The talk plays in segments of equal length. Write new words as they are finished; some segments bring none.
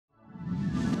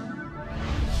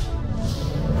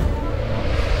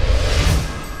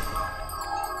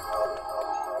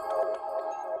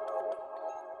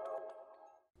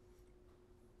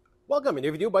Welcome in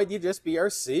a video by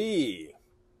Djsprc.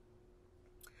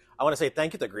 I want to say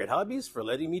thank you to Great Hobbies for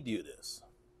letting me do this.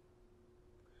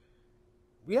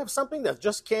 We have something that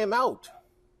just came out.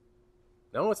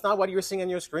 No, it's not what you're seeing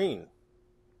on your screen.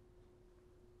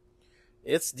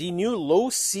 It's the new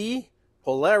Losi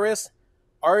Polaris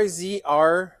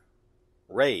RZR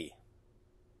Rey.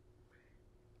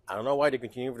 I don't know why they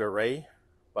continue with the Rey,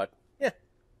 but yeah.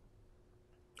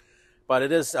 But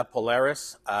it is a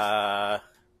Polaris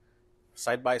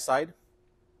side by side.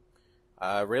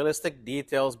 Realistic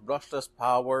details, brushless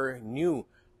power, new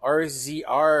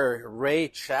RZR Rey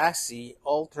chassis,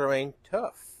 all-terrain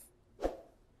tough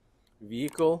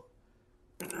vehicle.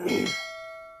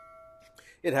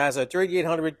 It has a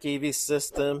 3800 kV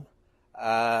system.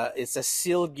 It's a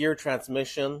sealed gear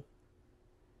transmission,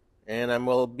 and I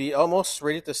will be almost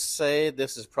ready to say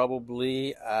this is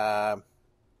probably I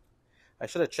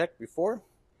should have checked before.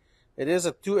 It is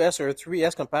a 2S or a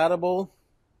 3S compatible.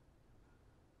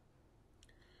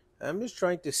 I'm just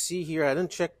trying to see here. I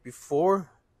didn't check before.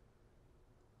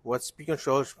 What speed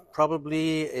control?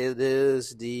 Probably it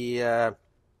is the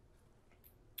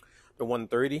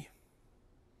 130,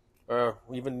 or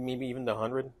maybe even the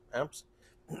 100 amps.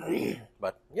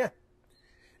 But yeah,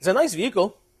 it's a nice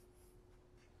vehicle.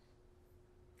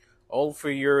 All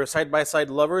for your side-by-side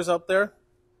lovers out there.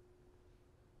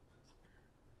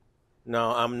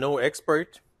 Now, I'm no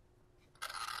expert,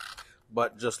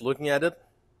 but just looking at it,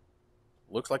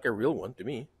 looks like a real one to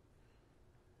me.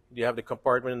 You have the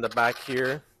compartment in the back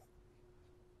here.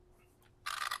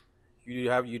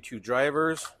 You have your two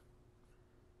drivers.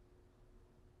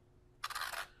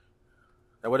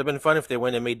 That would have been fun if they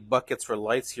went and made buckets for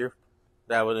lights here.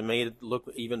 That would have made it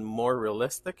look even more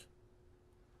realistic.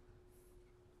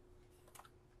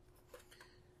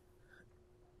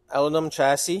 Aluminum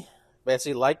chassis,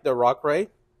 basically like the Rock Rey.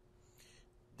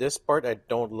 This part I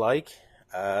don't like.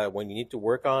 When you need to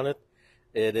work on it,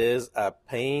 it is a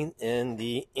pain in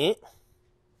the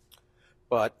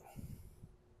but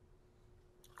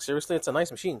seriously, it's a nice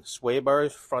machine. Sway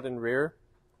bars, front and rear.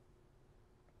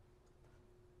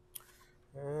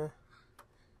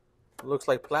 Looks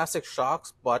like plastic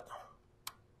shocks, but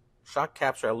shock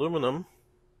caps are aluminum.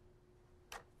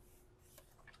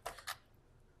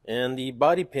 And the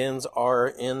body pins are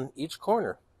in each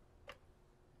corner.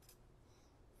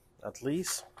 At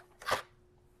least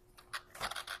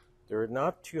they're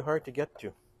not too hard to get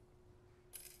to.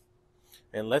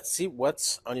 And let's see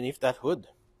what's underneath that hood.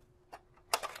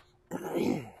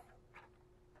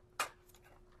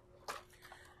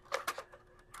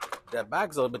 That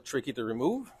bag's a little bit tricky to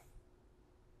remove,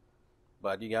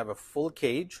 but you have a full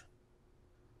cage.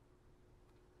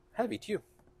 Heavy too.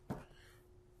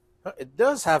 It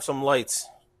does have some lights.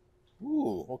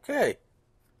 Ooh, okay.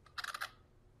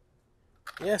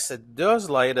 Yes, it does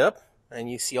light up,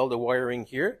 and you see all the wiring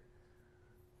here.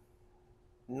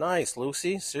 Nice,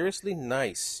 Lucy. Seriously,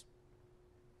 nice.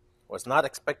 Was not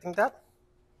expecting that.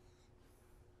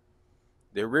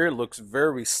 The rear looks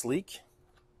very sleek.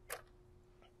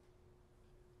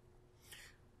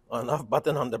 On-off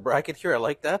button on the bracket here, I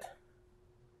like that.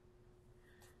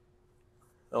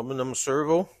 Aluminum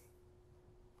servo.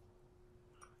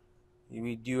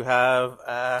 We do have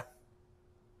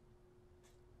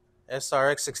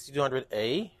SRX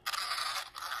 6200A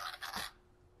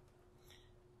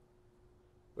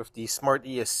with the Smart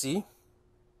ESC.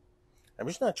 I'm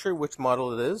just not sure which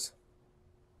model it is.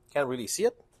 Can't really see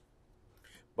it,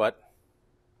 but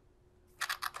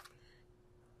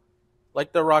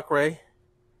like the Rock Rey,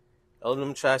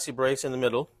 aluminum chassis brace in the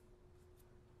middle.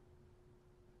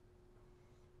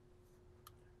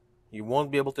 You won't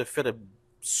be able to fit a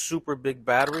super big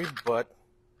battery, but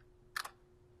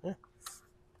yeah.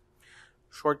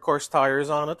 Short course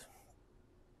tires on it,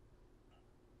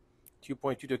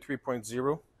 2.2 to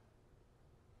 3.0,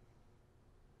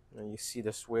 and you see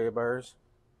the sway bars.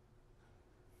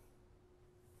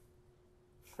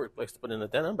 Weird place to put in a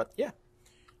denim, but yeah.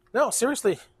 No,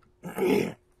 seriously,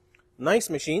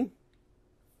 nice machine.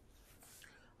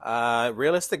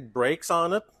 Realistic brakes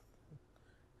on it,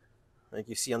 like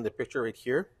you see on the picture right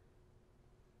here.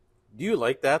 Do you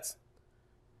like that?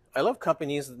 I love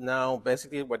companies now.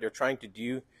 Basically, what they're trying to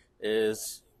do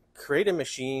is create a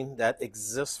machine that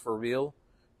exists for real,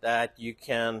 that you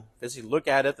can basically look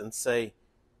at it and say,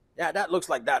 yeah, that looks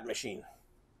like that machine.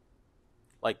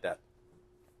 Like that.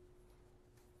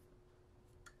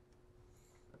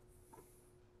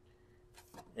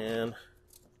 And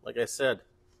like I said,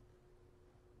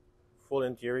 full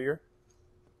interior.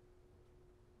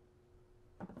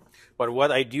 But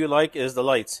what I do like is the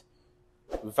lights.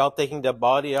 Without taking the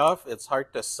body off, it's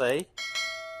hard to say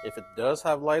if it does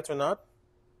have lights or not.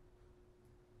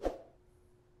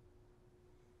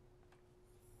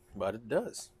 but it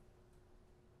does.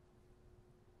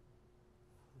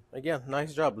 Again,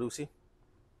 nice job, Lucy.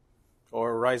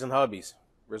 Or Ryzen Hobbies,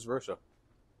 vice versa.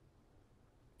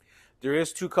 There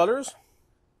is two colors,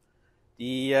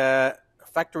 the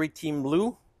factory team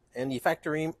blue and the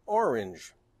factory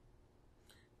orange.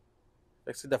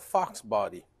 Next to the fox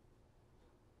body.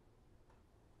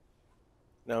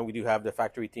 Now we do have the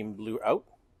factory team blue out.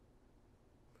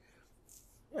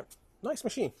 Yeah, nice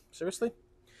machine, seriously.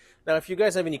 Now if you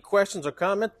guys have any questions or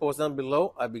comments, post them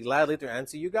below. I'd be gladly to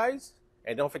answer you guys.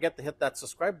 And don't forget to hit that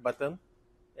subscribe button.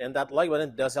 And that like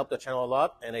button does help the channel a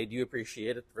lot, and I do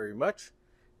appreciate it very much.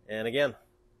 And again,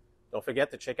 don't forget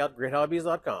to check out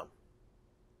greathobbies.com.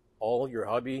 All your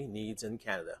hobby needs in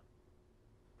Canada.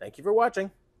 Thank you for watching.